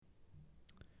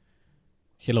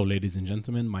Hello, ladies and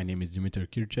gentlemen. My name is Dmitry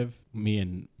Kirchev. Me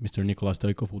and Mr. Nicholas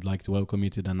Stoykov would like to welcome you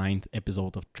to the 9th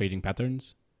episode of Trading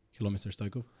Patterns. Hello, Mr.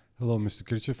 Stoykov. Hello, Mr.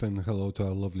 Kirchev, and hello to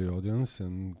our lovely audience.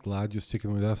 And glad you're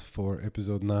sticking with us for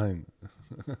episode 9.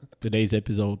 Today's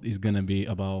episode is going to be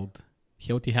about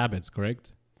healthy habits,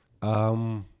 correct?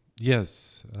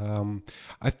 Yes.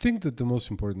 I think that the most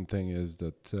important thing is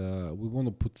that we want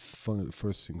to put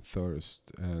first thing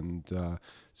first. And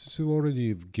since we've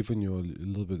already given you a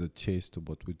little bit of taste of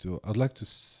what we do, I'd like to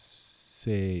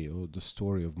say the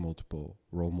story of multiple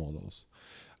role models.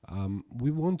 We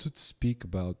want to speak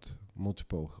about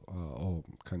multiple or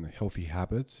kind of healthy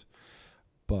habits,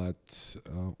 but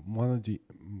one of the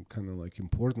kind of like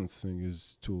important thing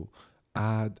is to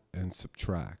add and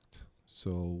subtract.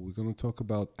 So we're going to talk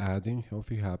about adding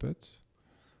healthy habits,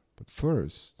 but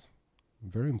first,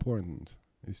 very important,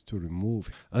 is to remove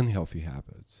unhealthy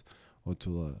habits or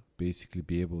to basically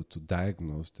be able to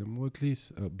diagnose them or at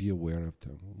least be aware of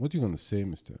them. What are you going to say,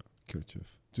 Mr. Kirchev?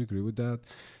 Do you agree with that?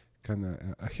 Kind of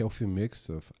a healthy mix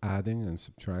of adding and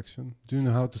subtraction. Do you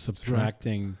know how to subtract?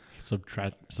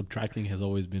 Subtracting has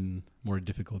always been more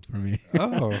difficult for me.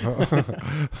 Oh,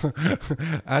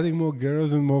 adding more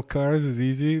girls and more cars is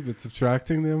easy, but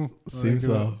subtracting them Seems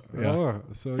so. Yeah. Oh,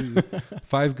 so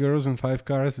 5 girls and 5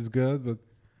 cars is good, but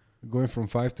going from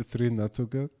 5 to 3 not so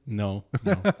good. No.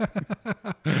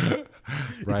 Right.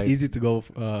 It's easy to go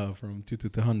from 2 to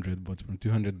 200, but from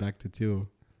 200 back to 2.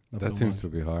 That seems to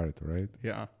be hard, right?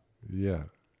 Yeah. Yeah.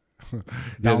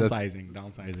 Downsizing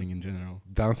in general.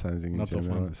 Downsizing in Not so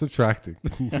general. fun. Subtracting.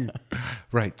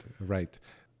 Right.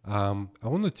 I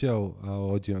want to tell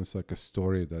our audience like a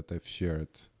story that I've shared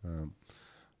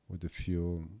with a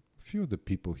few of the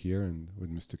people here and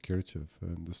with Mr. Kirchev.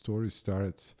 And the story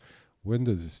starts. When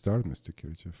does it start, Mr.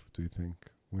 Kirchev? Do you think?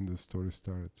 When the story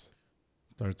starts?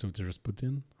 Starts with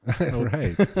Rasputin.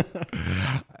 Right.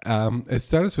 It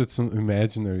starts with some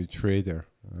imaginary trader.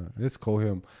 Let's call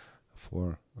him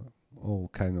for all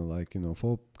kind of like,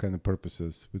 for all kind of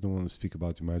purposes. We don't want to speak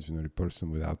about imaginary person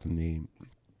without a name.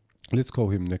 Let's call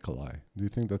him Nikolai. Do you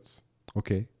think that's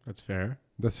okay? That's fair.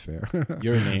 That's fair.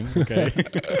 Your name, okay.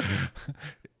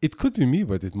 It could be me,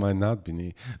 but it might not be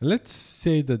me. Let's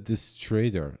say that this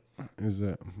trader is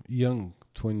a young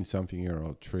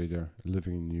 20-something-year-old trader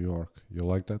living in New York. You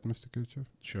like that, Mr. Kirchev?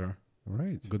 Sure.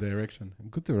 Right. Good direction.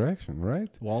 Good direction,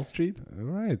 right? Wall Street?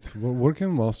 Right. We're working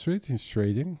on Wall Street. He's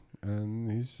trading.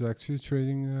 And he's actually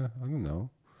trading, I don't know.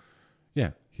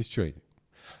 Yeah, he's trading.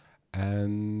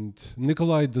 And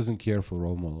Nikolai doesn't care for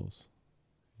role models.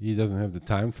 He doesn't have the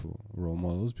time for role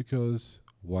models because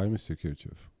why, Mr.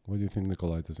 Kirchev? Why do you think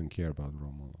Nikolai doesn't care about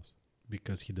role models?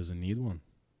 Because he doesn't need one.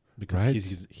 Because Right.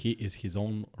 he is his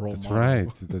own role That's model.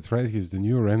 right. That's right. He's the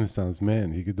new Renaissance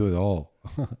man. He could do it all.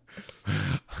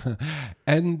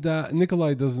 And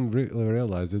Nikolai doesn't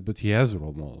realize it, but he has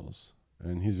role models.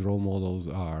 And his role models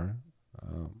are,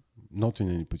 not in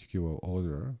any particular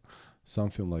order,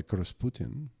 something like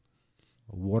Rasputin,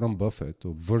 Warren Buffett,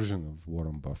 or version of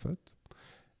Warren Buffett,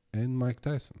 and Mike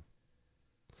Tyson.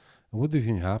 And what do you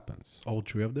think happens? All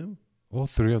three of them? All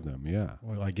 3 of them, yeah.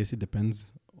 Well, I guess it depends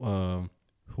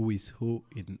who is who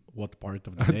in what part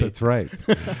of the day. That's right.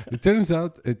 It turns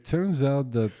out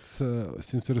that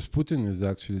since Rasputin is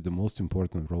actually the most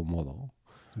important role model,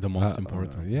 The most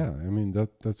important. yeah, I mean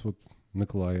that's what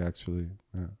Nikolai actually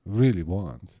really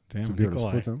wants Damn, to be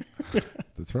Nikolai. Rasputin.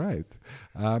 That's right.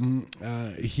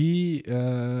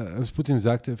 Rasputin is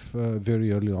active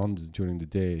very early on during the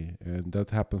day, and that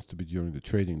happens to be during the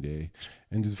trading day.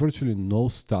 And there's virtually no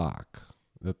stock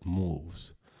that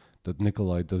moves that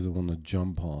Nikolai doesn't want to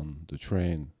jump on the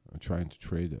train trying to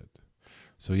trade it.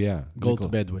 So yeah, Go to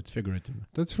bed with figurative.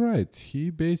 that's right. He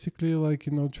basically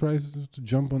tries to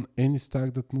jump on any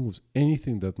stock that moves.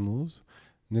 Anything that moves,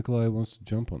 Nikolai wants to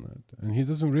jump on it. And he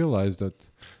doesn't realize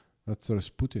that that's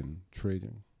Rasputin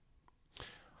trading.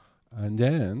 And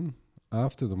then,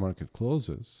 after the market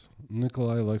closes,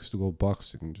 Nikolai likes to go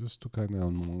boxing just to kind of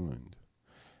unwind.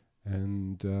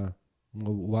 And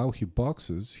while he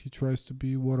boxes, he tries to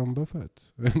be Warren Buffett.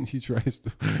 And he tries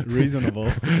to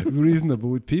reasonable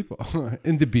with people.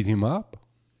 And they beat him up.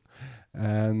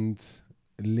 And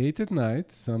late at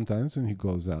night, sometimes when he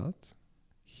goes out,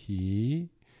 he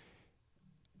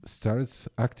starts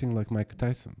acting like Mike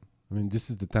Tyson. I mean, this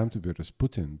is the time to be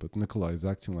Rasputin, but Nikolai is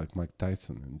acting like Mike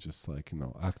Tyson and just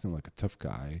acting like a tough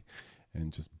guy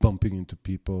and just bumping into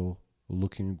people,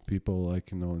 looking at people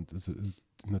like, in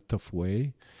a tough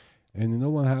way. And you know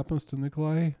what happens to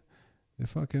Nikolai? They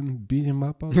fucking beat him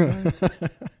up outside.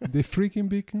 They freaking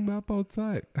beat him up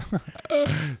outside.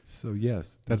 So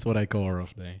yes. That's what I call a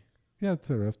rough day. Yeah, it's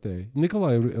a rough day.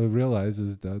 Nikolai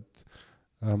realizes that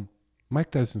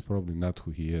Mike Tyson's probably not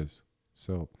who he is.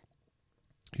 So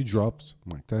he drops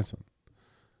Mike Tyson.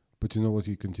 But you know what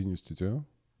he continues to do?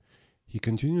 He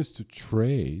continues to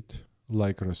trade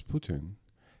like Rasputin.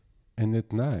 And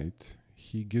at night,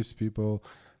 he gives people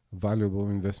valuable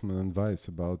investment advice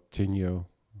about 10-year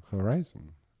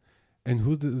horizon. And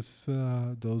who does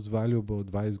those valuable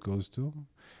advice goes to?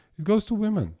 It goes to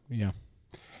women. Yeah.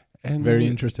 And Very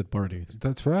interested parties.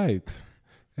 That's right.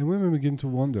 And women begin to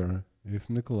wonder if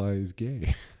Nikolai is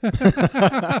gay.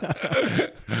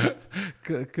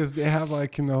 Because they have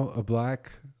like, a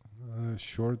black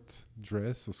short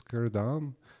dress or skirt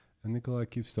on. And Nikolai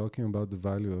keeps talking about the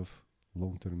value of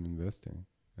long-term investing.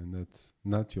 And that's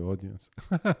not your audience.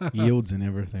 Yields and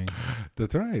everything.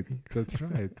 That's right.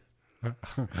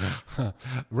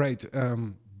 Right.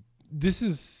 This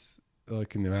is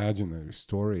like an imaginary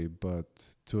story, but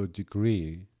to a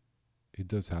degree, it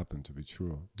does happen to be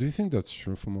true. Do you think that's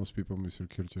true for most people, Mr.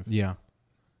 Kirchev? Yeah.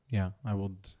 I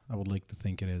would like to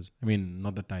think it is. I mean,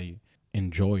 not that I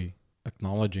enjoy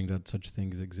acknowledging that such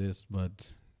things exist, but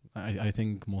I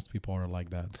think most people are like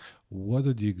that. What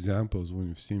are the examples when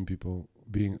you've seen people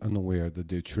being unaware that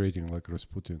they're trading like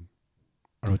Rasputin?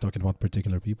 Are we talking about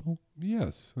particular people?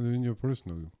 Yes, in your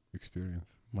personal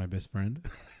experience. My best friend.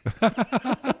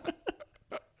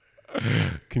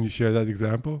 Can you share that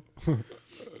example?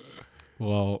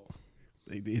 Well,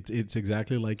 it's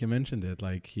exactly like you mentioned it.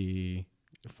 Like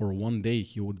for one day,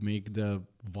 he would make the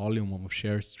volume of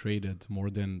shares traded more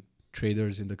than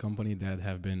traders in the company that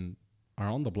have been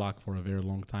around the block for a very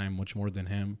long time, much more than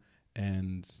him.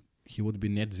 And he would be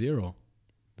net zero.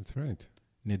 That's right.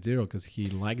 Net zero, because he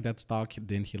liked that stock,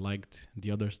 then he liked the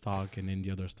other stock, and then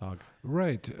the other stock.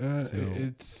 Right.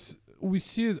 We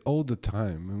see it all the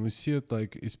time, and we see it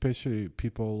like especially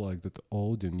people like that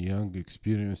old and young,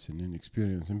 experienced and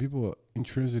inexperienced, and people are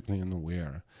intrinsically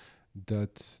unaware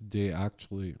that they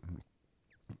actually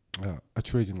are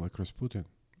trading like Rasputin.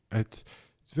 It's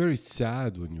very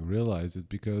sad when you realize it,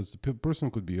 because the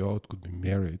person could be old, could be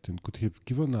married, and could have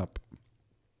given up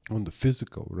on the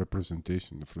physical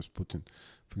representation of Rasputin.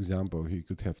 For example, he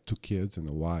could have 2 kids and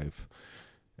a wife,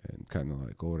 and kind of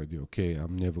like already, okay,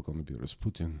 I'm never going to be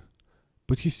Rasputin.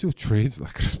 But he still trades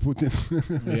like Rasputin.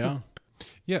 Yeah.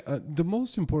 Yeah, the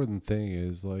most important thing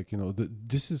is like,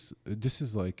 this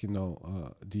is like,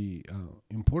 the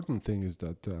important thing is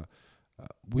that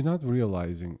we're not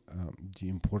realizing the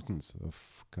importance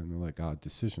of kind of like our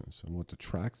decisions and what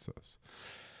attracts us.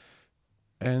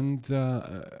 And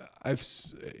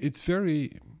it's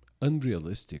very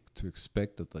unrealistic to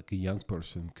expect that like a young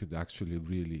person could actually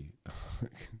really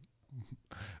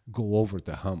go over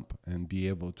the hump and be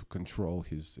able to control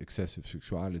his excessive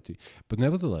sexuality. But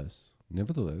nevertheless,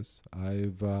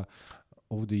 I've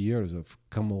over the years I've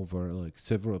come over like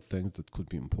several things that could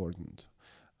be important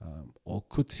or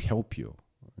could help you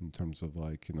in terms of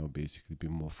like, basically be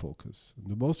more focused.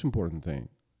 The most important thing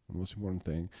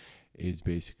is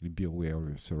basically be aware of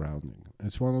your surrounding.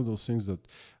 It's one of those things that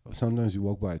sometimes you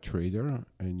walk by a trader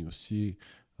and you see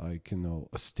like,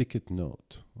 a sticky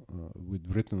note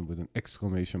written with an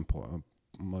exclamation point.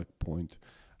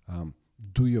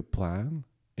 Do your plan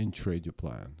and trade your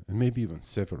plan, and maybe even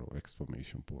several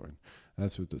exclamation point.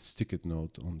 That's with a sticky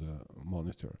note on the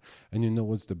monitor. And you know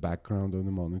what's the background on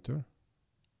the monitor?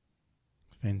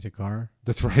 Fancy car.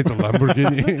 That's right, a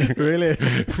Lamborghini. Really?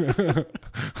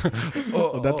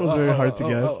 That was very hard to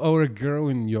guess. Or a girl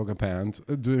in yoga pants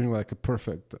doing like a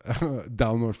perfect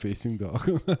downward facing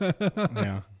dog.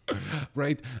 Yeah.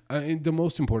 Right. And the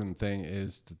most important thing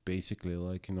is that basically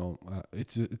like,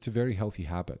 it's a very healthy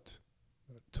habit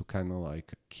to kind of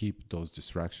like keep those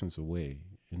distractions away,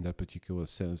 in that particular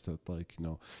sense that like,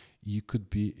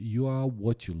 you are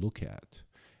what you look at.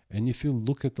 And if you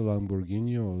look at the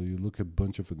Lamborghini, or you look at a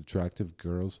bunch of attractive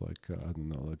girls, like, I don't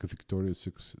know, like a Victoria's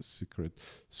Secret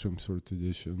swimsuit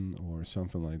edition or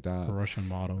something like that. Russian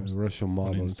models. On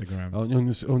Instagram.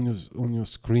 On your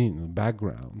screen,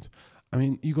 background. I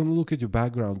mean, you're going to look at your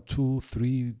background 2,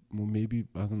 3, maybe,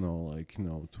 I don't know, like,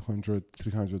 200,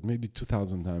 300, maybe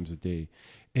 2,000 times a day.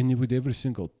 And with every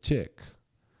single tick,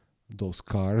 those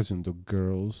cars and the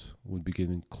girls would be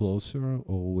getting closer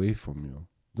or away from you.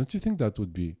 Don't you think that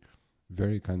would be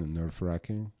very kind of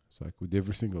nerve-wracking? It's like with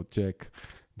every single check,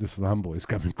 this Lambo is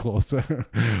coming closer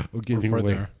or getting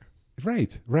away.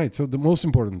 Right. So the most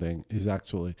important thing is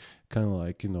actually kind of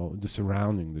like, the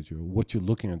surrounding what you're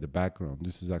looking at, the background.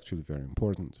 This is actually very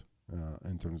important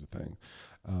in terms of thing.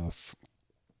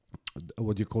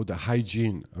 what you call the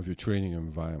hygiene of your training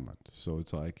environment. So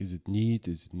it's like, is it neat?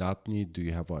 Is it not neat? Do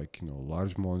you have like,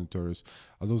 large monitors?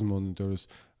 Are those monitors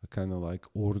kind of like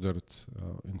ordered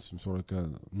in some sort of a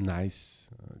nice,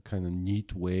 kind of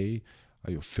neat way?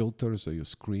 Are your filters, are your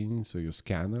screens, are your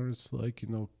scanners like,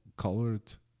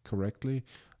 colored correctly?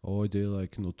 Or are they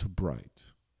like, too bright?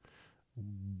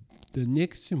 The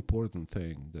next important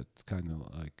thing that's kind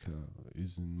of like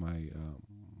is in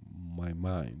my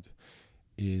mind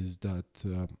is that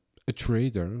a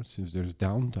trader, since there's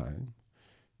downtime,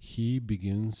 he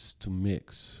begins to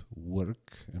mix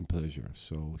work and pleasure.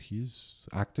 So he's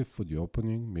active for the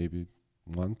opening, maybe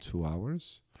 1-2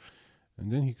 hours,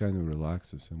 and then he kind of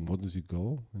relaxes. And what does he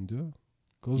go and do?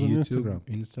 Goes YouTube, on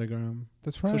Instagram. Instagram.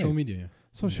 That's right. Social media.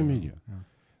 Social media. Yeah.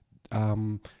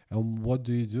 And what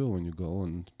do you do when you go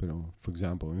on, for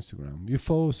example, Instagram? You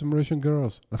follow some Russian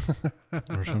girls.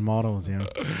 Russian models, yeah.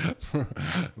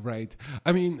 Right.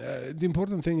 I mean, the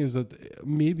important thing is that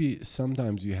maybe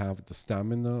sometimes you have the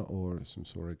stamina or some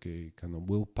sort of a kind of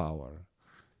willpower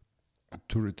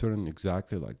to return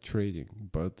exactly like trading.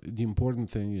 But the important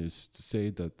thing is to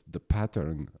say that the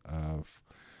pattern of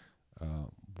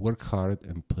work hard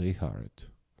and play hard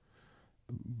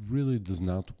really does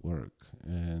not work,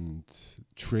 and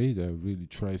trader really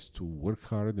tries to work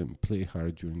hard and play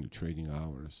hard during the trading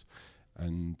hours,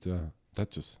 and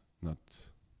that's just not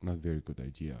very good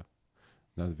idea.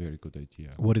 Not a very good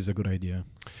idea. What is a good idea?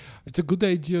 It's a good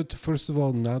idea to first of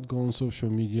all not go on social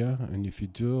media, and if you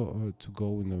do, to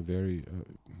go in a very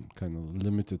kind of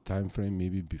limited time frame,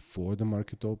 maybe before the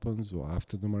market opens or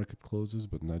after the market closes,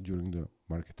 but not during the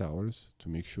market hours, to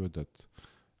make sure that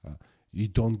you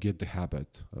don't get the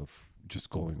habit of just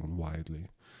going on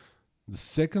widely. The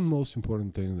second most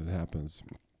important thing that happens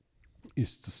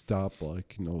is to stop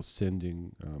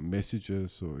sending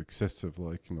messages or excessive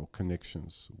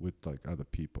connections with other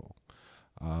people,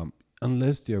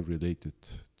 unless they are related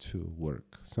to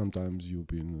work. Sometimes you'll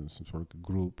be in some sort of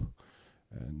group,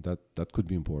 and that could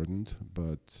be important,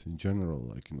 but in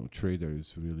general, trader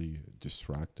is really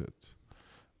distracted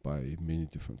by many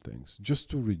different things, just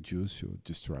to reduce your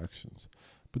distractions.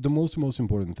 But the most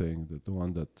important thing, the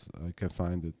one that I can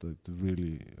find that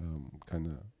really kind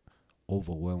of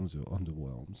overwhelms or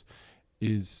underwhelms,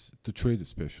 is the trader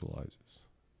specializes.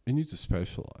 You need to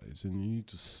specialize, and you need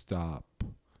to stop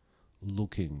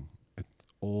looking at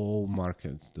all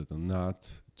markets that are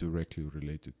not directly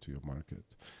related to your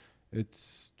market.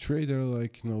 It's trader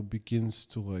begins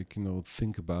to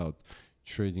think about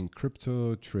trading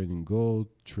crypto, trading gold,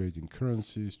 trading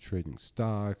currencies, trading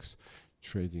stocks,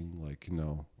 trading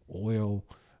oil.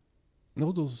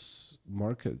 All those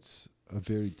markets are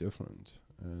very different,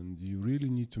 and you really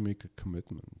need to make a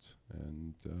commitment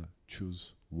and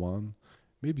choose one,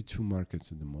 maybe two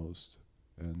markets at the most.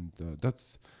 And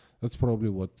that's probably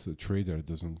what a trader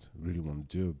doesn't really want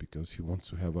to do, because he wants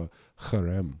to have a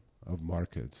harem of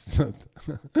markets that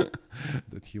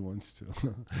he wants to.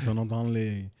 So not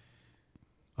only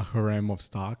a harem of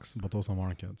stocks, but also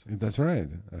markets. That's right,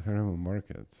 a harem of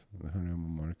markets.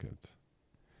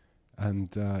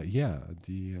 And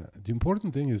the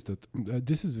important thing is that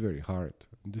this is very hard.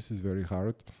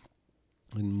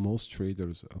 And most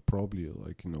traders are probably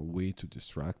way too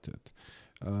distracted.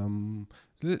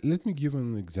 Let me give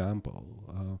an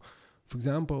example. For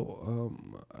example,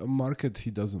 a market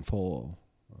he doesn't follow,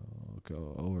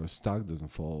 or a stock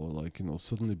doesn't follow,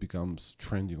 suddenly becomes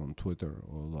trending on Twitter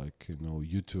or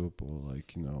YouTube, or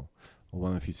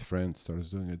one of his friends starts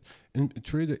doing it, and a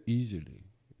trader easily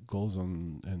goes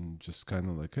on and just kind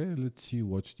of hey, let's see,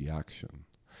 watch the action.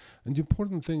 And the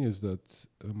important thing is that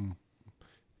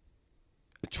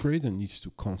a trader needs to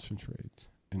concentrate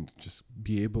and just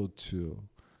be able to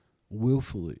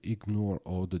willfully ignore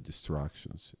all the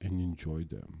distractions and enjoy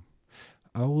them.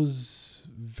 I was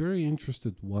very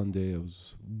interested one day. I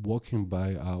was walking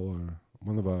by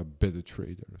one of our better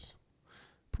traders,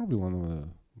 probably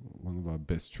one of our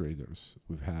best traders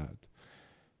we've had.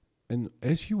 And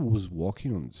as he was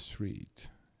walking on the street,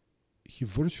 he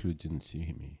virtually didn't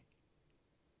see me.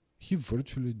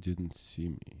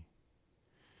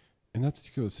 In that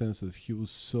particular sense, that he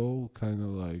was so kind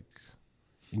of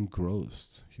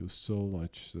engrossed. He was so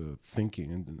much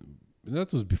thinking, and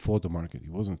that was before the market. He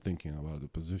wasn't thinking about the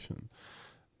position,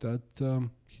 that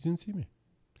he didn't see me.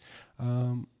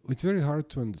 It's very hard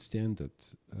to understand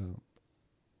that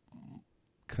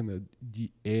kind of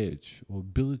the edge or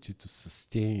ability to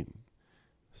sustain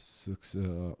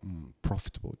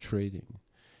profitable trading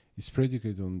is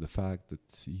predicated on the fact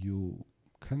that you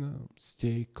kind of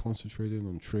stay concentrated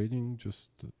on trading just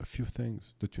a few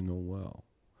things that you know well.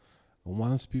 And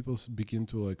once people begin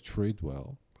to trade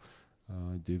well,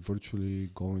 they virtually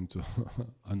go into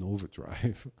an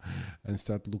overdrive and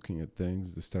start looking at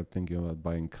things. They start thinking about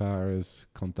buying cars,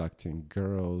 contacting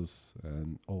girls,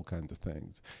 and all kinds of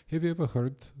things. Have you ever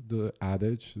heard the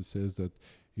adage that says that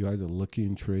you're either lucky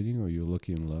in trading or you're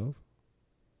lucky in love?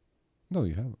 No,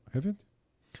 you haven't?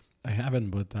 I haven't,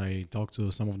 but I talked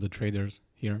to some of the traders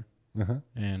here, Uh-huh.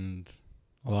 and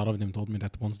a lot of them told me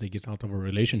that once they get out of a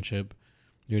relationship,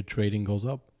 their trading goes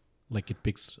up. Like it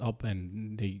picks up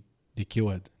and they kill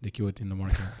it. They kill it in the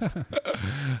market.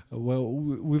 Well,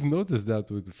 we've noticed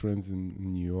that with friends in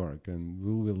New York, and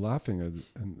we were laughing at it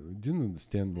and we didn't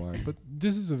understand why. But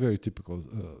this is a very typical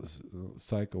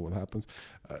cycle. What happens?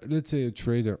 Let's say a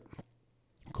trader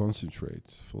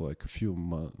concentrates for like a few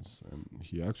months, and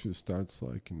he actually starts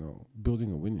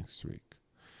building a winning streak,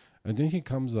 and then he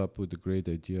comes up with the great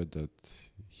idea that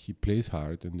he plays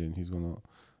hard, and then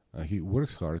he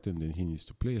works hard, and then he needs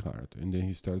to play hard, and then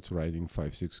he starts riding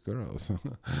 5-6 girls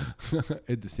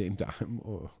at the same time,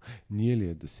 or nearly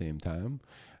at the same time,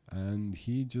 and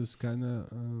he just kind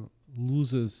of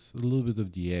loses a little bit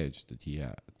of the edge that he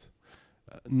had.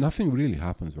 Nothing really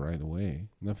happens right away.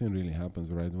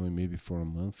 Maybe for a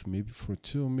month, maybe for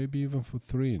 2, maybe even for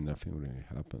 3. Nothing really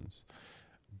happens,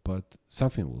 but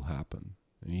something will happen.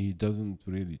 He doesn't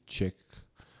really check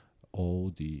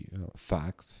all the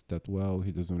facts that well.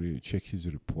 He doesn't really check his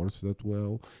reports that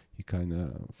well. He kind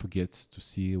of forgets to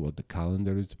see what the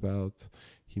calendar is about.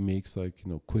 He makes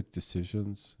quick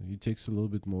decisions. He takes a little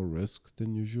bit more risk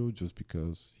than usual just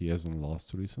because he hasn't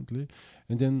lost recently.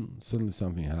 And then suddenly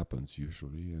something happens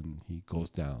usually, and he goes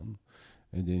down.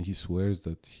 And then he swears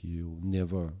that he'll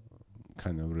never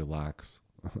kind of relax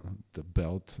the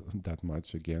belt that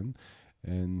much again.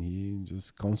 And he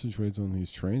just concentrates on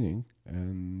his training,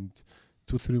 and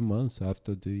 2-3 months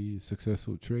after the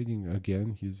successful trading,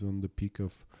 again he's on the peak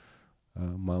of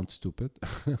Mount Stupid.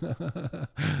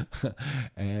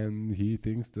 And he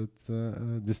thinks that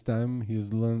this time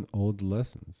he's learned all the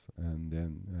lessons, and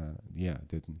then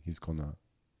then he's gonna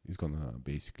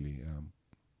basically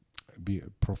be a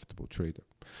profitable trader.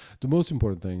 The most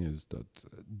important thing is that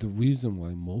the reason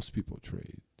why most people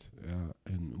trade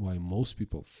and why most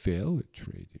people fail at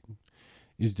trading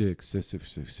is the excessive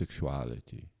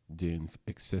sexuality, the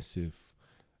excessive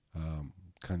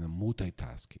kind of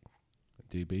multitasking.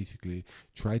 They basically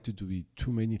try to do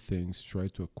too many things, try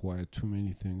to acquire too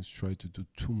many things, try to do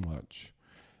too much.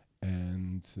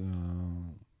 And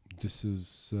this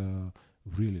is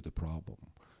really the problem.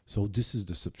 So this is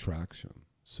the subtraction.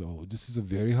 So this is a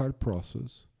very hard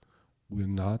process. We're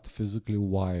not physically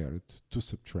wired to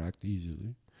subtract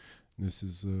easily. This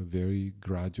is a very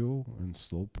gradual and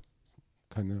slow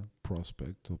kind of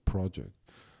prospect or project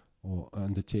or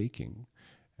undertaking.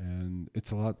 And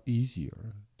it's a lot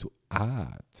easier to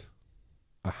add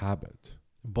a habit.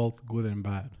 Both good and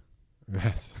bad.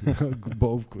 Yes,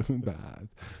 both good and bad,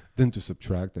 than to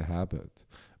subtract a habit.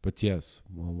 But yes,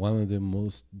 one of the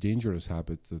most dangerous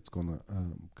habits that's going to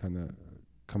kind of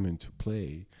come into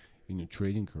play in your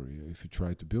trading career, if you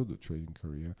try to build a trading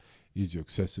career, is your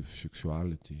excessive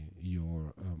sexuality,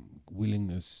 your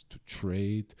willingness to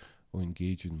trade or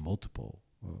engage in multiple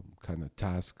kind of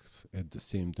tasks at the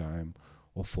same time,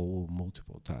 or follow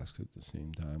multiple tasks at the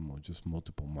same time, or just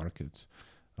multiple markets.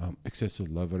 Excessive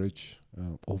leverage,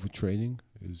 over trading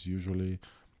is usually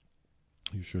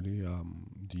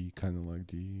the kind of like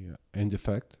the end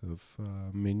effect of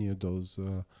many of those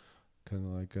kind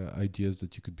of like ideas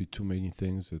that you could be too many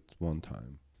things at one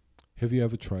time. Have you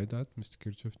ever tried that, Mr.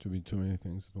 Kirchhoff, to be too many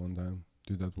things at one time?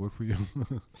 Did that work for you?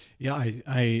 Yeah,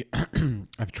 I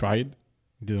I've tried.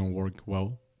 Didn't work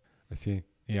well. I see.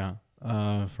 Yeah.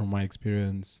 From my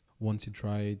experience, once you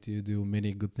try to do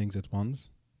many good things at once,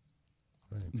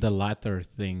 Right. the latter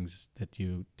things that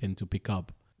you tend to pick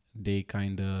up, they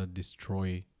kind of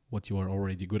destroy what you are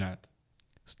already good at.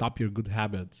 Stop your good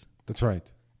habits. That's right.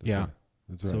 Yeah. Right.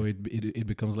 That's right. So it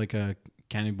becomes like a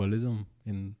cannibalism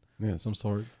in Yes. some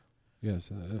sort.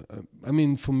 Yes. I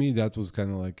mean, for me, that was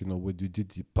kind of like, when we did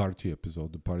the party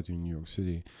episode, the party in New York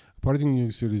City. Party in New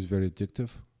York City is very addictive.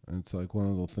 And it's like one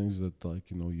of those things that,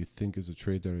 like, you think as a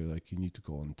trader, like, you need to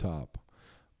go on top.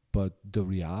 But the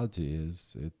reality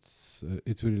is,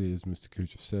 it really is, Mr.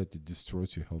 Kirchhoff said, it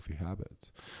destroys your healthy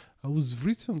habits. I was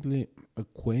recently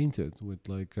acquainted with,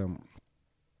 like,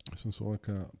 some sort of like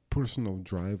a personal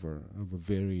driver of a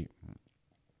very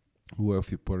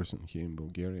wealthy person here in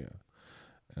Bulgaria.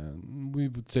 And we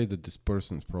would say that this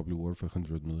person is probably worth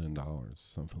 $100 million,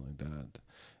 something like that.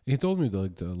 He told me the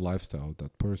lifestyle of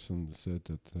that person. Said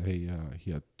that, hey,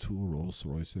 he had 2 Rolls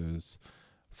Royces,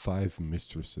 5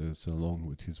 mistresses along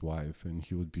with his wife, and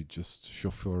he would be just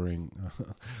chauffeuring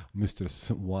mistress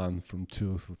 1 from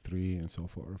 2 to 3 and so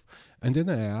forth. And then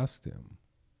I asked him,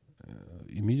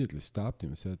 immediately stopped him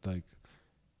and said, like,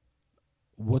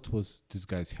 what was this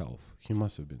guy's health? He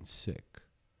must have been sick.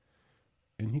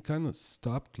 And he kind of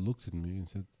stopped, looked at me and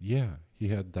said, yeah, he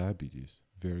had diabetes,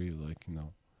 very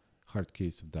hard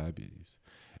case of diabetes.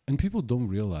 And people don't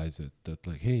realize it, that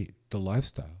like, hey, the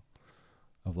lifestyle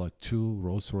of like 2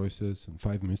 Rolls Royces and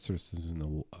 5 mistresses and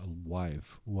a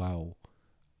wife, wow,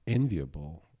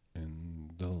 enviable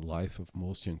in the life of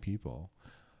most young people,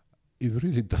 it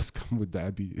really does come with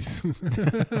diabetes.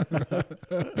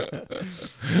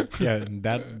 Yeah,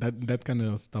 that kind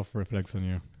of stuff reflects on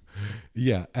you.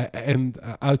 Yeah, and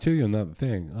I'll tell you another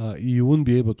thing. You wouldn't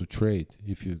be able to trade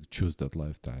if you choose that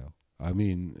lifestyle. I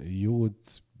mean, you would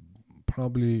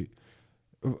probably,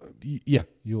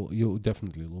 you'll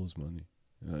definitely lose money.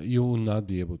 You will not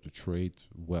be able to trade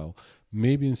well.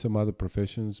 Maybe in some other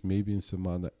professions, maybe in some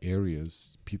other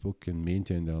areas, people can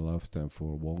maintain their lifestyle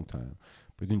for a long time.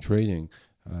 But in trading,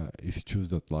 if you choose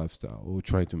that lifestyle or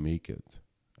try to make it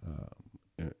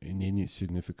in any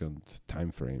significant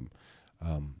time frame,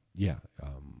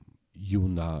 you will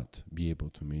not be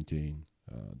able to maintain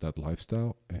that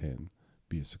lifestyle and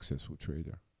be a successful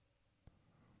trader.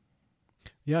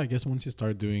 Yeah, I guess once you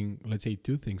start doing, let's say,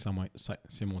 2 things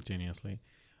simultaneously,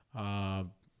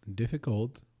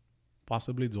 difficult,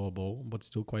 possibly doable, but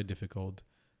still quite difficult.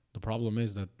 The problem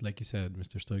is that, like you said,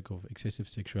 Mr. Stoykov, excessive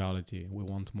sexuality, we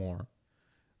want more.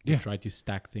 We try to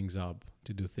stack things up,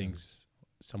 to do things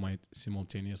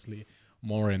simultaneously,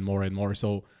 more and more and more.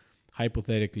 So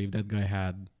hypothetically, if that guy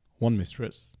had 1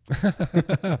 mistress,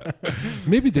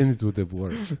 maybe then it would have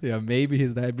worked. Yeah, maybe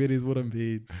his diabetes wouldn't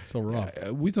be so rough.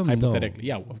 We don't hypothetically,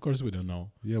 know. Yeah, of course we don't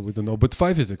know. Yeah, we don't know. But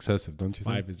 5 is excessive, don't you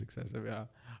think? 5 is excessive, yeah.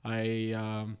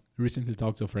 I recently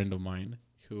talked to a friend of mine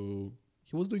who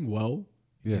he was doing well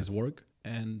in his work,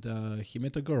 and he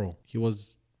met a girl. He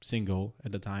was single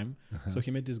at the time, so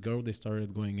he met this girl. They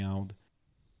started going out.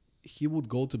 He would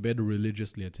go to bed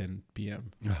religiously at 10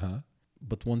 p.m.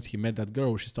 But once he met that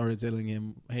girl, she started telling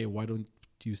him, hey, why don't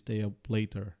you stay up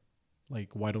later? Like,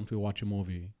 why don't we watch a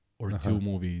movie or 2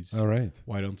 movies? All right.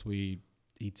 Why don't we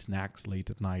eat snacks late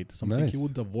at night? Something he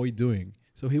would avoid doing.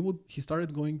 So he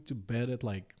started going to bed at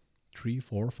like 3,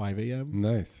 4, 5 a.m.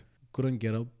 Nice. Couldn't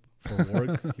get up for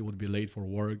work. He would be late for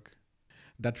work.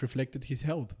 That reflected his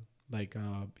health. Like,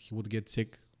 he would get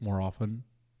sick more often.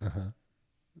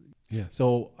 Yeah.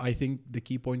 So I think the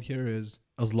key point here is,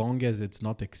 as long as it's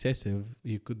not excessive,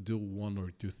 you could do 1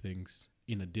 or 2 things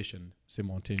in addition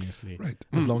simultaneously. Right.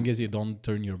 As long as you don't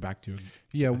turn your back to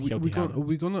your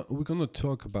we're gonna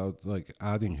talk about like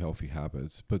adding healthy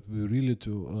habits, but we really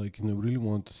really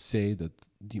want to say that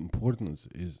the importance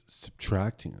is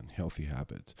subtracting unhealthy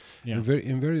habits. Yeah. And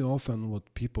very often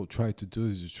what people try to do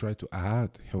is just try to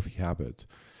add healthy habits,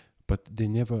 but they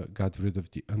never got rid of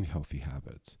the unhealthy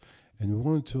habits. And we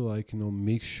want to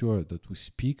make sure that we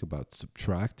speak about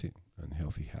subtracting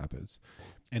unhealthy habits.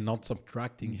 And not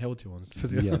subtracting healthy ones.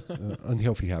 Yes,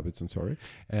 unhealthy habits, I'm sorry.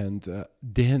 And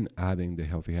then adding the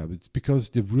healthy habits,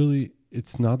 because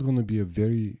it's not going to be a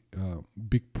very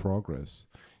big progress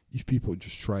if people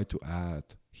just try to add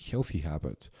healthy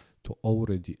habits to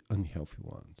already unhealthy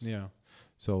ones. Yeah.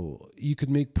 So you could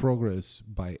make progress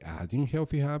by adding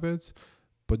healthy habits,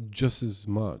 but just as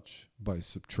much by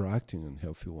subtracting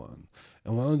unhealthy one.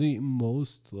 And one of the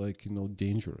most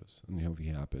dangerous unhealthy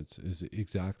habits is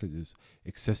exactly this: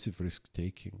 excessive risk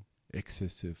taking,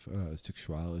 excessive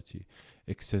sexuality,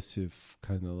 excessive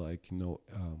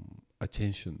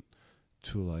attention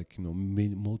to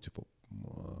multiple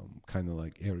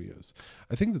areas.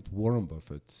 I think that Warren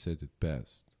Buffett said it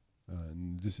best.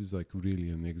 And this is really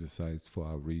an exercise for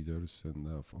our readers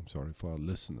and for our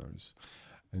listeners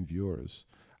and viewers.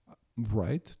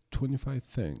 Write 25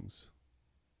 things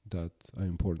that are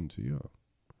important to you,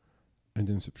 and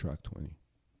then subtract 20.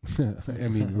 I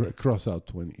mean, cross out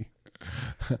 20.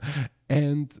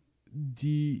 And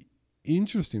the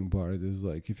interesting part is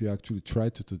if you actually try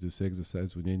to do this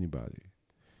exercise with anybody,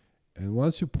 and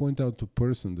once you point out to a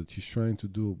person that he's trying to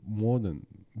do more than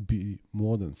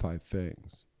 5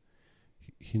 things,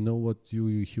 he know what he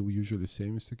will usually say,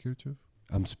 Mr. Kirchhoff?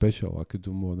 I'm special. I could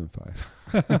do more than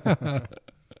 5.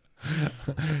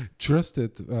 Trust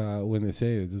it when I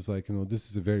say it. It's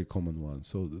this is a very common one.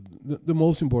 So the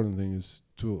most important thing is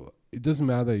it doesn't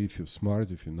matter if you're smart,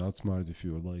 if you're not smart, if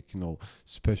you're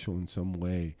special in some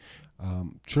way.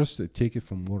 Trust it. Take it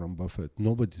from Warren Buffett.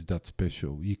 Nobody's that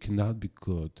special. You cannot be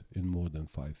good in more than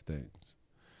 5 things.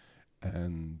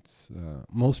 And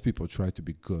most people try to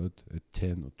be good at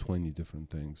 10 or 20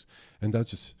 different things, and that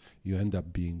just, you end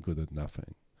up being good at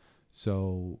nothing.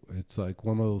 So it's like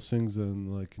one of those things,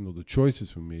 and like, the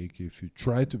choices we make, if you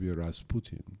try to be a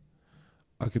Rasputin,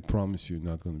 I can promise you're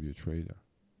not going to be a trader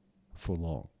for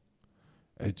long.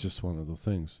 It's just one of the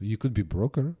things. You could be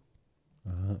broker,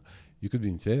 you could be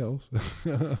in sales,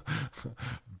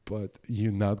 but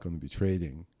you're not going to be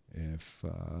trading if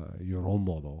your role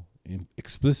model,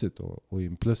 explicit or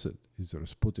implicit, is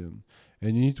Rasputin.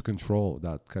 And you need to control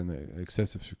that kind of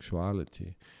excessive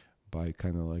sexuality by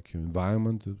kind of like your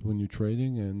environment when you're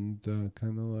trading, and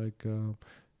kind of like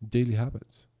daily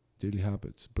habits.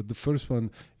 But the first one,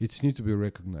 it's need to be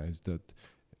recognized that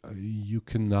you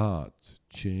cannot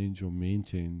change or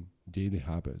maintain daily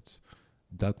habits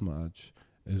that much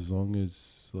as long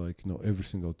as, like, every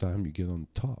single time you get on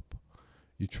top,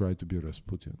 you try to be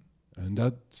Rasputin. And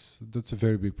that's a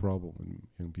very big problem in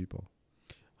young people.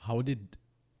 How did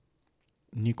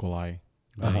Nikolai,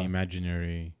 the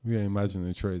imaginary... Yeah,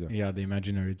 imaginary trader. Yeah, the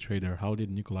imaginary trader. How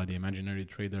did Nikolai, the imaginary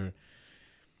trader,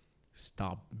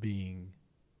 stop being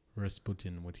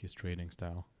Rasputin with his trading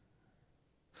style?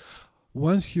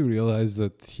 Once he realized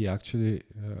that he actually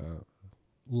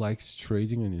likes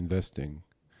trading and investing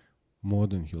more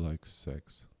than he likes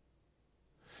sex.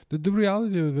 The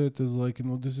reality of it is, like,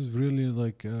 this is really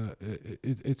like,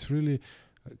 it's really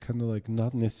kind of like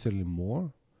not necessarily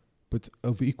more, but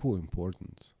of equal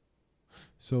importance.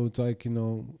 So it's like,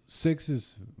 sex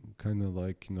is kind of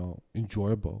like,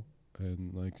 enjoyable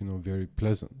and like, very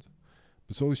pleasant.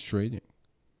 But so is trading.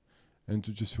 And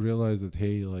to just realize that,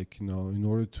 hey, like, in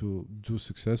order to do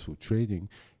successful trading,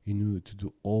 you need to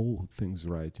do all things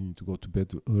right. You need to go to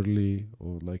bed early,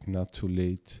 or like not too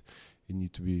late. You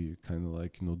need to be kind of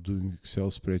like, doing Excel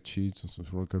spreadsheets and some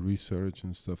sort of research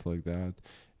and stuff like that.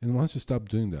 And once you stop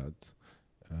doing that,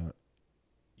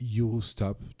 you will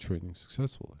stop trading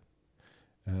successfully.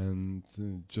 And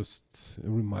just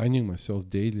reminding myself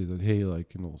daily that, hey,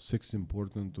 like, sex is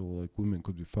important, or like women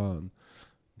could be fun,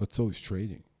 but so is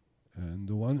trading. And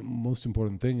the one most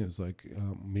important thing is, like,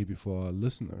 maybe for our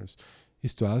listeners,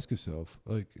 is to ask yourself,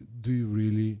 like, do you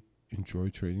really enjoy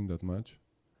trading that much?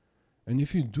 And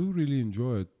if you do really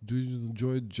enjoy it, do you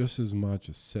enjoy it just as much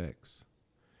as sex?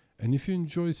 And if you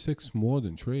enjoy sex more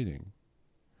than trading,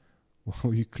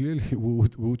 well, you clearly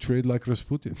will trade like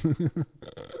Rasputin.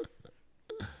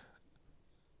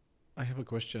 I have a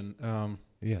question.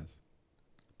 Yes.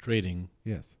 Trading.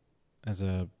 Yes. As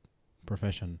a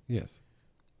profession. Yes.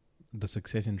 The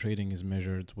success in trading is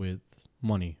measured with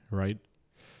money, right?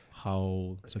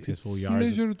 How successful you are. It's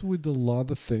measured with a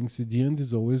lot of things. At the end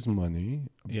is always money,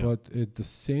 Yeah. but at the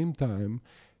same time,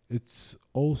 it's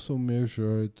also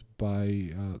measured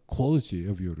by quality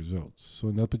of your results. So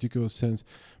in that particular sense,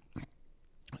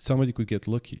 somebody could get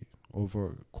lucky over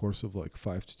a course of like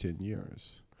 5 to 10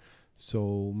 years.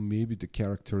 So maybe the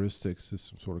characteristics is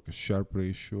some sort of a Sharpe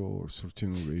ratio or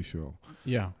Sortino ratio.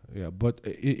 Yeah. Yeah, but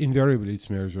invariably it's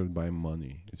measured by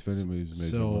money. It's very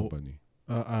measured by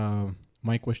money.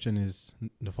 My question is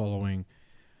the following.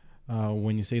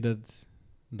 When you say that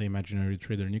the imaginary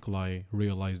trader Nikolai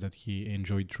realized that he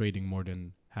enjoyed trading more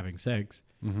than having sex,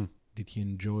 did he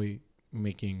enjoy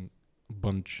making a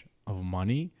bunch of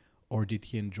money, or did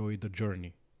he enjoy the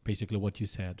journey? Basically what you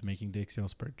said, making the Excel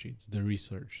spreadsheets, the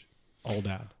research, all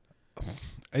that.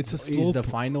 Is the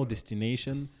final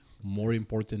destination more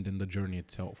important than the journey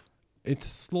itself? It's a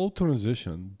slow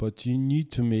transition, but you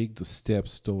need to make the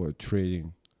steps toward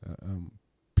trading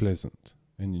pleasant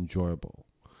and enjoyable.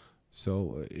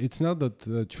 So it's not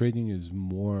that trading is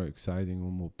more exciting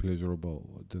or more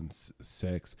pleasurable than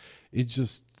sex. It's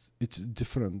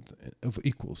different, of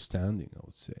equal standing, I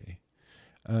would say.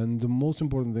 And the most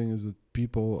important thing is that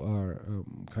people are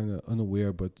kind of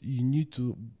unaware, but you need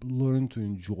to learn to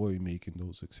enjoy making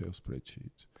those Excel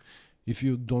spreadsheets. If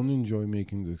you don't enjoy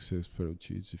making the Excel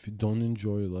spreadsheets, if you don't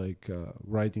enjoy like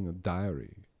writing a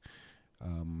diary,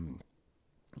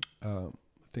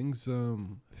 things are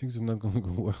not going to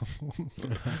go well.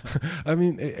 I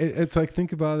mean, it's like,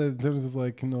 think about it in terms of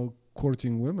like,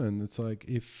 courting women. It's like,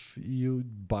 if you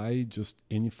buy just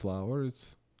any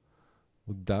flowers,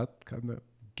 would that kind of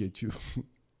get you,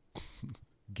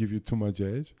 give you too much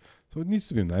edge? So it needs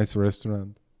to be a nice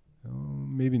restaurant.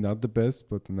 Maybe not the best,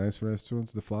 but a nice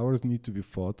restaurants. The flowers need to be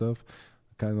thought of,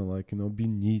 kind of like, be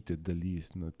neat at the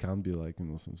least. And it can't be like,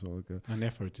 some sort of an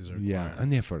effort is required. Yeah,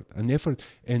 an effort.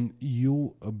 And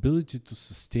your ability to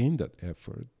sustain that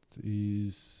effort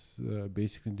is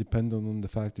basically dependent on the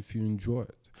fact if you enjoy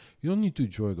it. You don't need to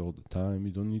enjoy it all the time.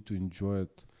 You don't need to enjoy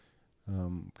it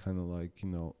kind of like,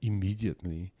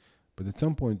 immediately. But at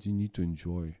some point, you need to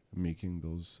enjoy making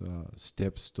those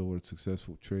steps towards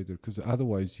successful trader, because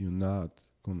otherwise you're not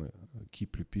gonna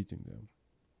keep repeating them.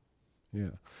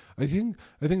 Yeah, I think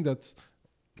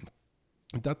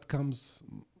that comes,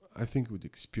 I think, with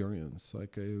experience.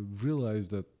 Like I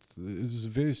realized that it was a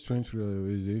very strange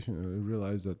realization. I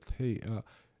realized that, hey,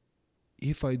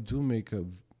 if I do make a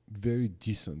very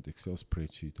decent Excel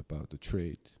spreadsheet about the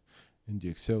trade, and the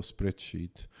Excel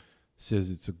spreadsheet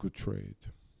says it's a good trade,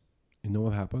 you know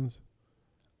what happens?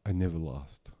 I never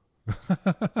lost.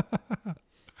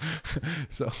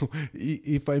 So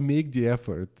if I make the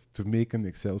effort to make an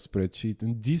Excel spreadsheet,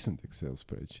 and decent Excel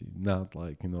spreadsheet, not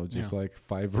like, just like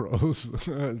 5 rows,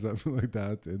 something like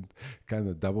that, and kind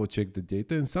of double check the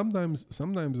data. And sometimes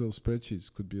those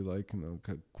spreadsheets could be like,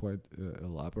 quite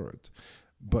elaborate.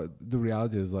 But the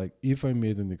reality is, like, if I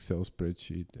made an Excel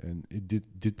spreadsheet and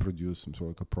it did produce some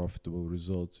sort of like a profitable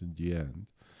results in the end,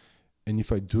 and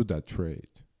if I do that trade,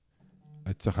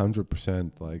 it's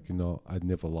 100% like, I'd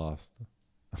never lost.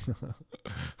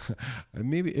 and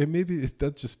maybe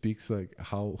that just speaks like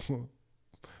how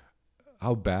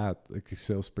bad like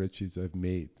Excel spreadsheets I've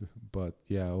made. But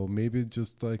yeah, or maybe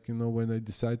just like, when I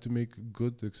decide to make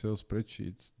good Excel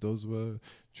spreadsheets, those were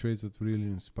trades that really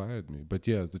inspired me. But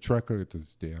yeah, the track record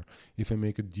is there. If I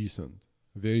make a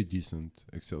very decent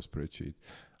Excel spreadsheet,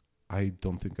 I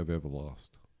don't think I've ever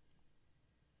lost.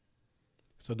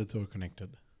 So the two are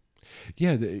connected.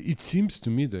 Yeah, it seems to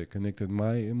me they're connected.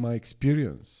 My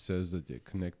experience says that they're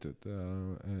connected,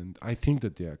 and I think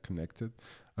that they are connected.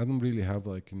 I don't really have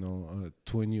like a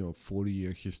 20 or 40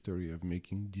 year history of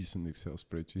making decent Excel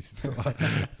spreadsheets.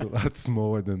 So that's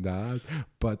more than that.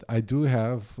 But I do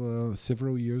have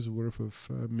several years worth of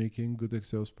making good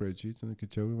Excel spreadsheets, and I can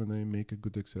tell you, when I make a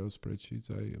good Excel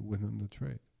spreadsheets, I win on the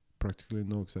trade. Practically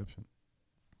no exception.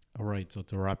 All right. So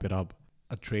to wrap it up,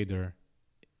 a trader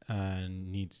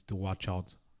needs to watch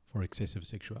out for excessive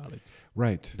sexuality.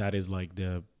 Right. That is like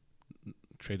the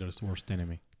trader's worst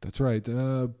enemy. That's right.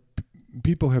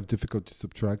 People have difficulty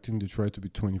subtracting. They try to be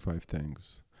 25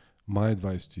 things. My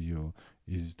advice to you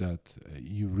is that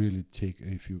you really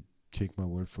if you take my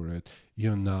word for it,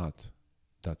 you're not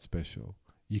that special.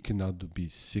 You cannot be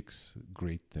 6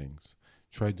 great things.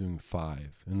 Try doing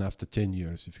 5. And after 10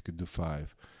 years, if you could do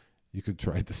 5, you could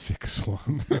try the 6th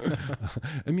one.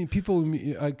 I mean, people,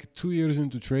 like 2 years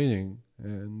into trading,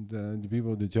 and the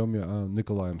people, they tell me,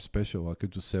 Nikolai, I'm special. I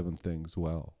could do 7 things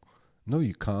well. No,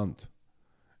 you can't.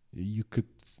 You could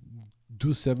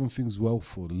do 7 things well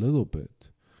for a little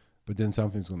bit, but then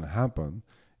something's going to happen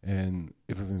and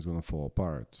everything's going to fall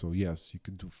apart. So yes, you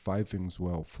could do 5 things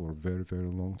well for a very, very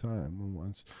long time. And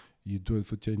once you do it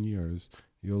for 10 years,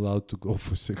 you're allowed to go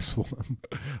for 6th one.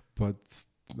 But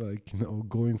like,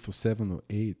 going for 7 or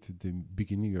 8 at the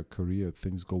beginning of your career,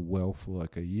 things go well for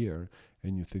like a year,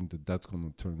 and you think that that's going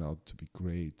to turn out to be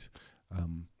great.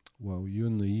 Well, you're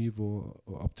naive or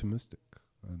optimistic.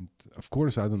 And of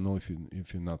course, I don't know if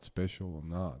you're not special or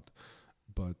not,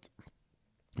 but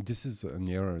this is an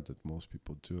error that most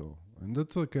people do, and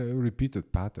that's like a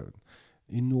repeated pattern.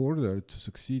 In order to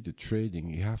succeed at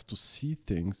trading, you have to see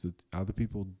things that other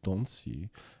people don't see,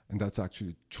 and that's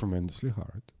actually tremendously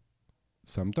hard.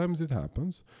 Sometimes it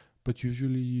happens, but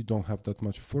usually you don't have that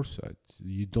much foresight.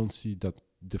 You don't see that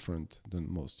different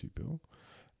than most people.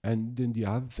 And then the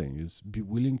other thing is, be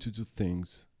willing to do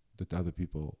things that other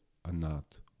people are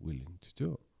not willing to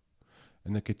do.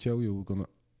 And I can tell you, we're going to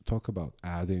talk about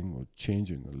adding or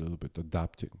changing a little bit,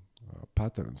 adapting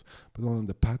patterns. But one of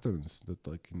the patterns that,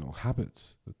 like,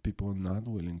 habits that people are not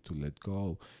willing to let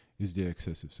go is their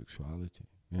excessive sexuality.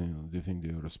 They think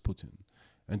they're Rasputin,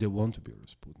 and they want to be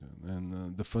Rasputin.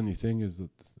 And the funny thing is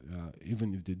that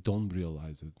even if they don't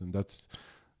realize it, and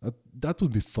that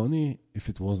would be funny if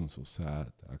it wasn't so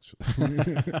sad, actually.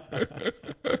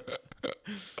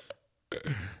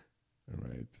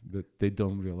 Right, that they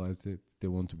don't realize that they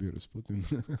want to be Rasputin.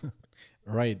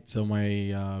 Right. So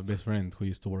my best friend who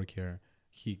used to work here,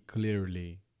 he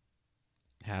clearly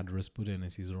had Rasputin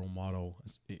as his role model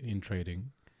in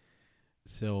trading.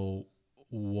 So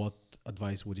what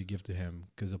advice would you give to him?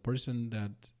 Because a person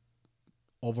that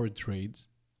over trades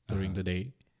during the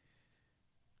day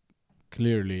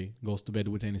clearly goes to bed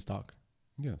with any stock.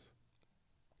 Yes.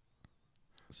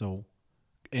 So,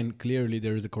 and clearly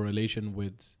there is a correlation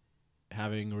with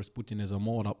having Rasputin as a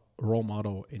role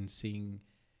model and seeing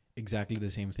exactly the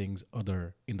same things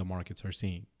other in the markets are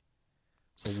seeing.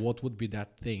 So what would be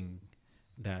that thing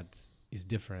that is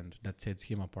different, that sets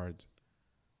him apart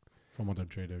from other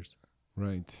traders?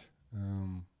 Right.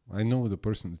 I know the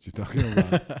person that you're talking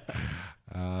about.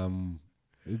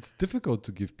 It's difficult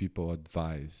to give people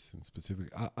advice in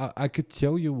specific. I could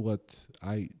tell you what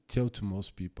I tell to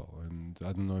most people, and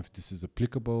I don't know if this is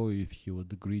applicable, if he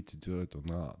would agree to do it or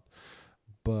not.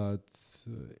 But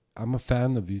I'm a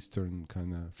fan of Eastern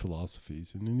kind of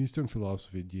philosophies. And in Eastern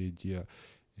philosophy, the idea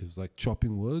is like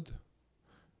chopping wood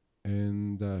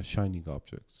and shining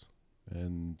objects.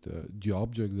 And the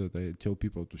object that I tell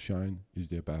people to shine is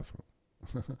their bathroom.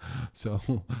 So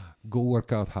go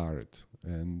work out hard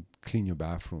and clean your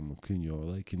bathroom, clean your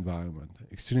like environment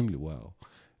extremely well.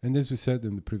 And as we said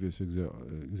in the previous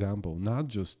example, not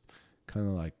just kind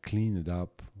of like clean it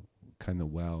up kind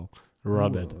of well.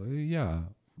 Rub it. Yeah,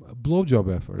 a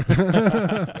blowjob effort.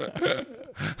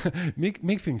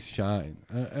 make things shine.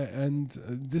 And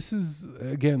this is,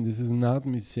 again, this is not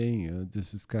me saying it.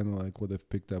 This is kind of like what I've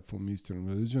picked up from Eastern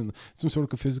religion. Some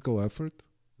sort of a physical effort,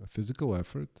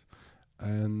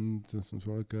 and some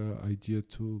sort of idea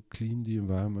to clean the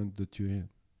environment that you're in,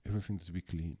 everything to be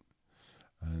clean.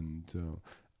 And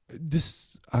this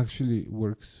actually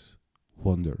works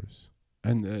wonders.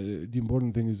 And the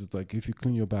important thing is that, like, if you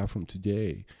clean your bathroom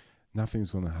today,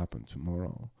 nothing's going to happen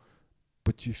tomorrow.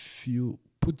 But if you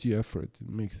put the effort and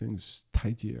make things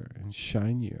tidier and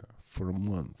shinier for a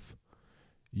month,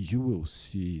 you will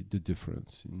see the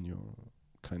difference in your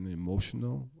kind of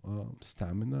emotional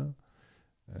stamina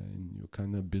and your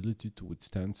kind of ability to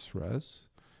withstand stress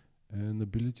and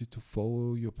ability to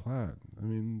follow your plan. I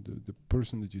mean, the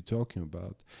person that you're talking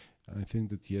about, I think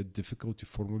that he had difficulty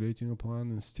formulating a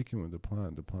plan and sticking with the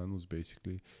plan. The plan was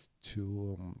basically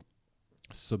to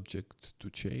subject to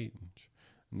change.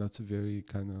 And that's a very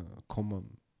kind of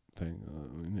common thing.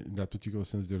 In that particular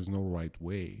sense, there's no right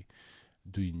way.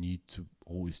 Do you need to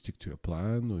always stick to a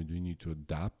plan, or do you need to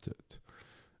adapt it?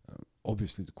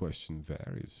 Obviously, the question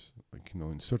varies. Like,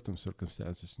 in certain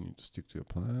circumstances, you need to stick to a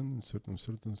plan. In certain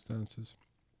circumstances,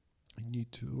 you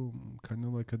need to kind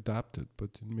of like adapt it. But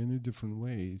in many different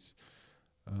ways,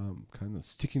 kind of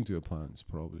sticking to a plan is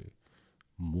probably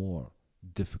more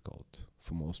difficult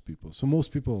for most people. So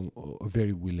most people are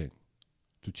very willing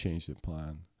to change their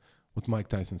plan. What Mike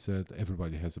Tyson said,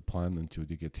 everybody has a plan until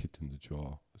they get hit in the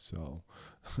jaw. So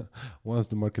once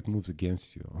the market moves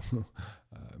against you,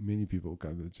 many people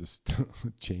kind of just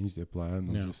change their plan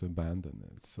or just abandon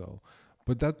it. So,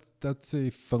 but that's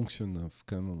a function of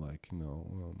kind of like,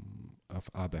 of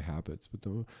other habits. But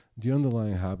the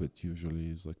underlying habit usually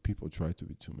is like people try to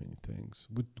do too many things.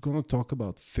 We're going to talk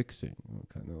about fixing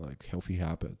kind of like healthy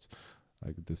habits,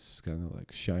 like this kind of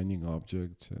like shining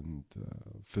objects and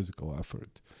physical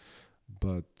effort.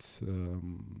 But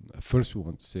first we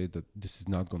want to say that this is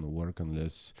not going to work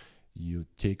unless you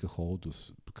take a hold of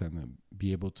kind of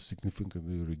be able to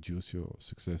significantly reduce your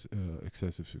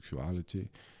excessive sexuality.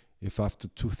 If after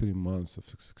 2-3 months of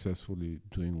successfully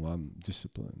doing one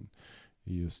discipline,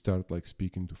 you start like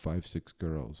speaking to 5-6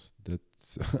 girls,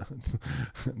 that's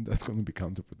that's going to be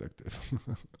counterproductive.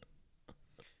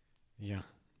 Yeah.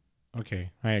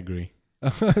 Okay, I agree.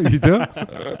 You do?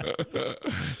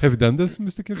 Have you done this,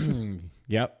 Mr. Kirsten?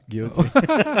 Yep, guilty.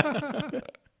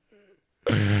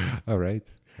 All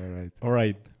right. All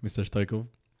right, Mr. Stoykov.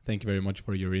 Thank you very much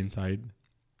for your insight.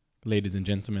 Ladies and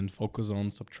gentlemen, focus on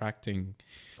subtracting.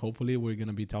 Hopefully, we're going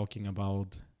to be talking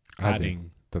about adding.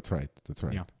 That's right.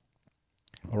 Yeah.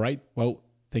 All right. Well,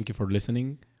 thank you for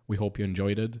listening. We hope you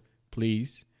enjoyed it.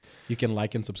 Please, you can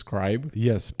like and subscribe.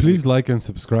 Yes, please like and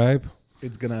subscribe.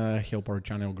 It's going to help our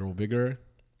channel grow bigger,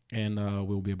 and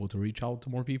we'll be able to reach out to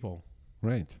more people.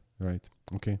 Right.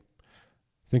 Okay.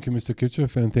 Thank you, Mr.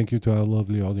 Kirchhoff, and thank you to our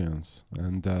lovely audience.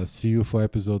 And see you for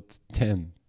episode 10.